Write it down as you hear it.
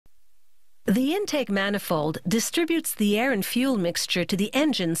The intake manifold distributes the air and fuel mixture to the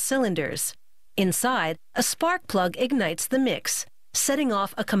engine's cylinders. Inside, a spark plug ignites the mix, setting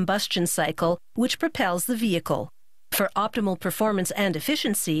off a combustion cycle which propels the vehicle. For optimal performance and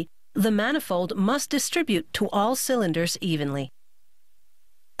efficiency, the manifold must distribute to all cylinders evenly.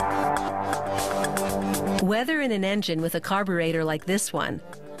 Whether in an engine with a carburetor like this one,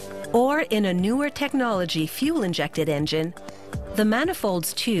 or in a newer technology fuel-injected engine, the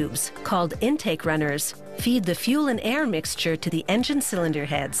manifold's tubes, called intake runners, feed the fuel and air mixture to the engine cylinder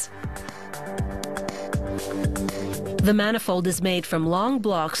heads. The manifold is made from long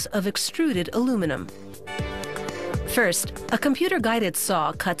blocks of extruded aluminum. First, a computer-guided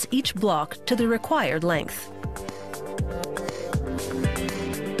saw cuts each block to the required length.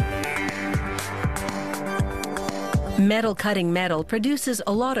 Metal cutting metal produces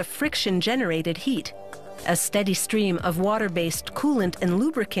a lot of friction-generated heat. A steady stream of water-based coolant and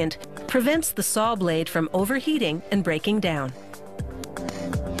lubricant prevents the saw blade from overheating and breaking down.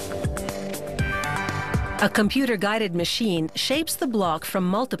 A computer-guided machine shapes the block from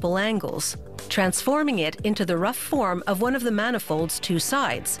multiple angles, transforming it into the rough form of one of the manifold's two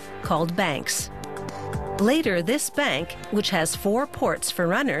sides, called banks. Later, this bank, which has 4 ports for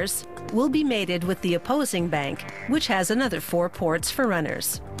runners, will be mated with the opposing bank, which has another 4 ports for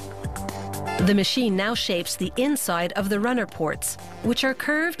runners. The machine now shapes the inside of the runner ports, which are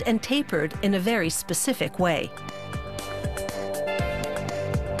curved and tapered in a very specific way.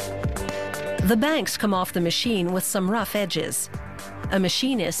 The banks come off the machine with some rough edges. A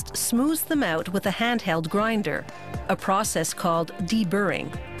machinist smooths them out with a handheld grinder, a process called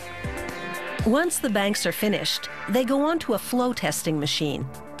deburring. Once the banks are finished, they go on to a flow testing machine.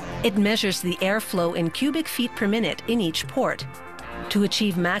 It measures the airflow in cubic feet per minute in each port. To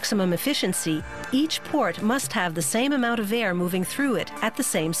achieve maximum efficiency, each port must have the same amount of air moving through it at the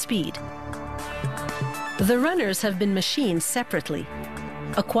same speed. The runners have been machined separately.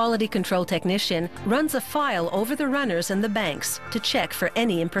 A quality control technician runs a file over the runners and the banks to check for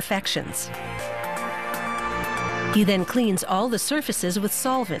any imperfections. He then cleans all the surfaces with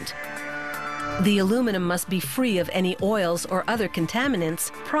solvent. The aluminum must be free of any oils or other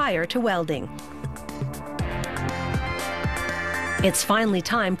contaminants prior to welding. It's finally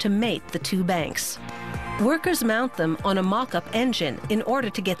time to mate the 2 banks. Workers mount them on a mock-up engine in order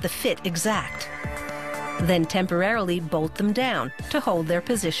to get the fit exact. Then temporarily bolt them down to hold their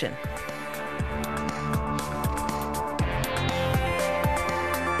position.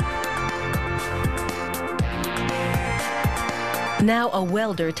 Now a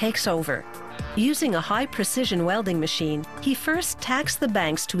welder takes over. Using a high-precision welding machine, he first tacks the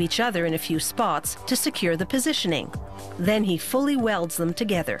banks to each other in a few spots to secure the positioning. Then he fully welds them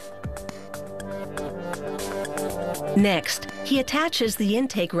together. Next, he attaches the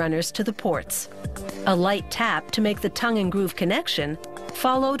intake runners to the ports. A light tap to make the tongue and groove connection,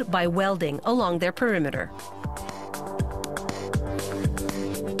 followed by welding along their perimeter.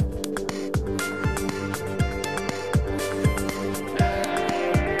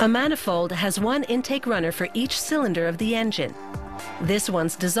 A manifold has 1 intake runner for each cylinder of the engine. This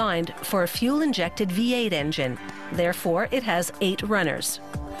one's designed for a fuel-injected V8 engine. Therefore, it has 8 runners.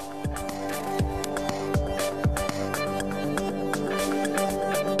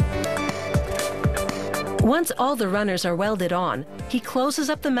 Once all the runners are welded on, he closes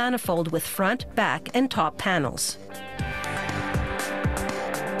up the manifold with front, back, and top panels.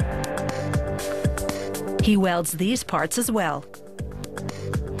 He welds these parts as well.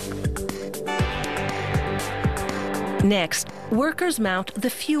 Next, workers mount the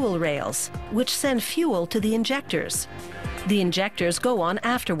fuel rails, which send fuel to the injectors. The injectors go on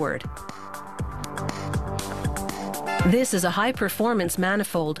afterward. This is a high-performance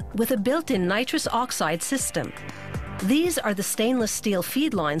manifold with a built-in nitrous oxide system. These are the stainless steel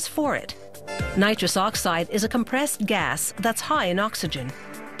feed lines for it. Nitrous oxide is a compressed gas that's high in oxygen.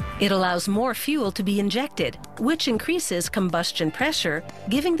 It allows more fuel to be injected, which increases combustion pressure,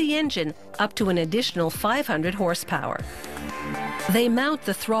 giving the engine up to an additional 500 horsepower. They mount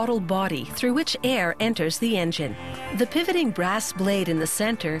the throttle body through which air enters the engine. The pivoting brass blade in the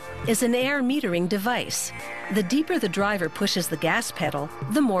center is an air metering device. The deeper the driver pushes the gas pedal,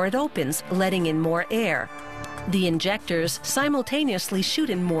 the more it opens, letting in more air. The injectors simultaneously shoot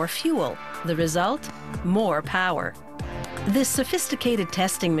in more fuel. The result? More power. This sophisticated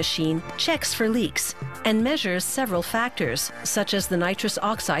testing machine checks for leaks and measures several factors, such as the nitrous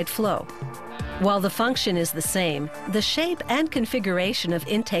oxide flow. While the function is the same, the shape and configuration of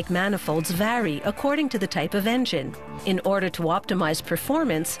intake manifolds vary according to the type of engine, in order to optimize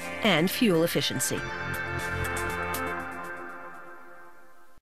performance and fuel efficiency.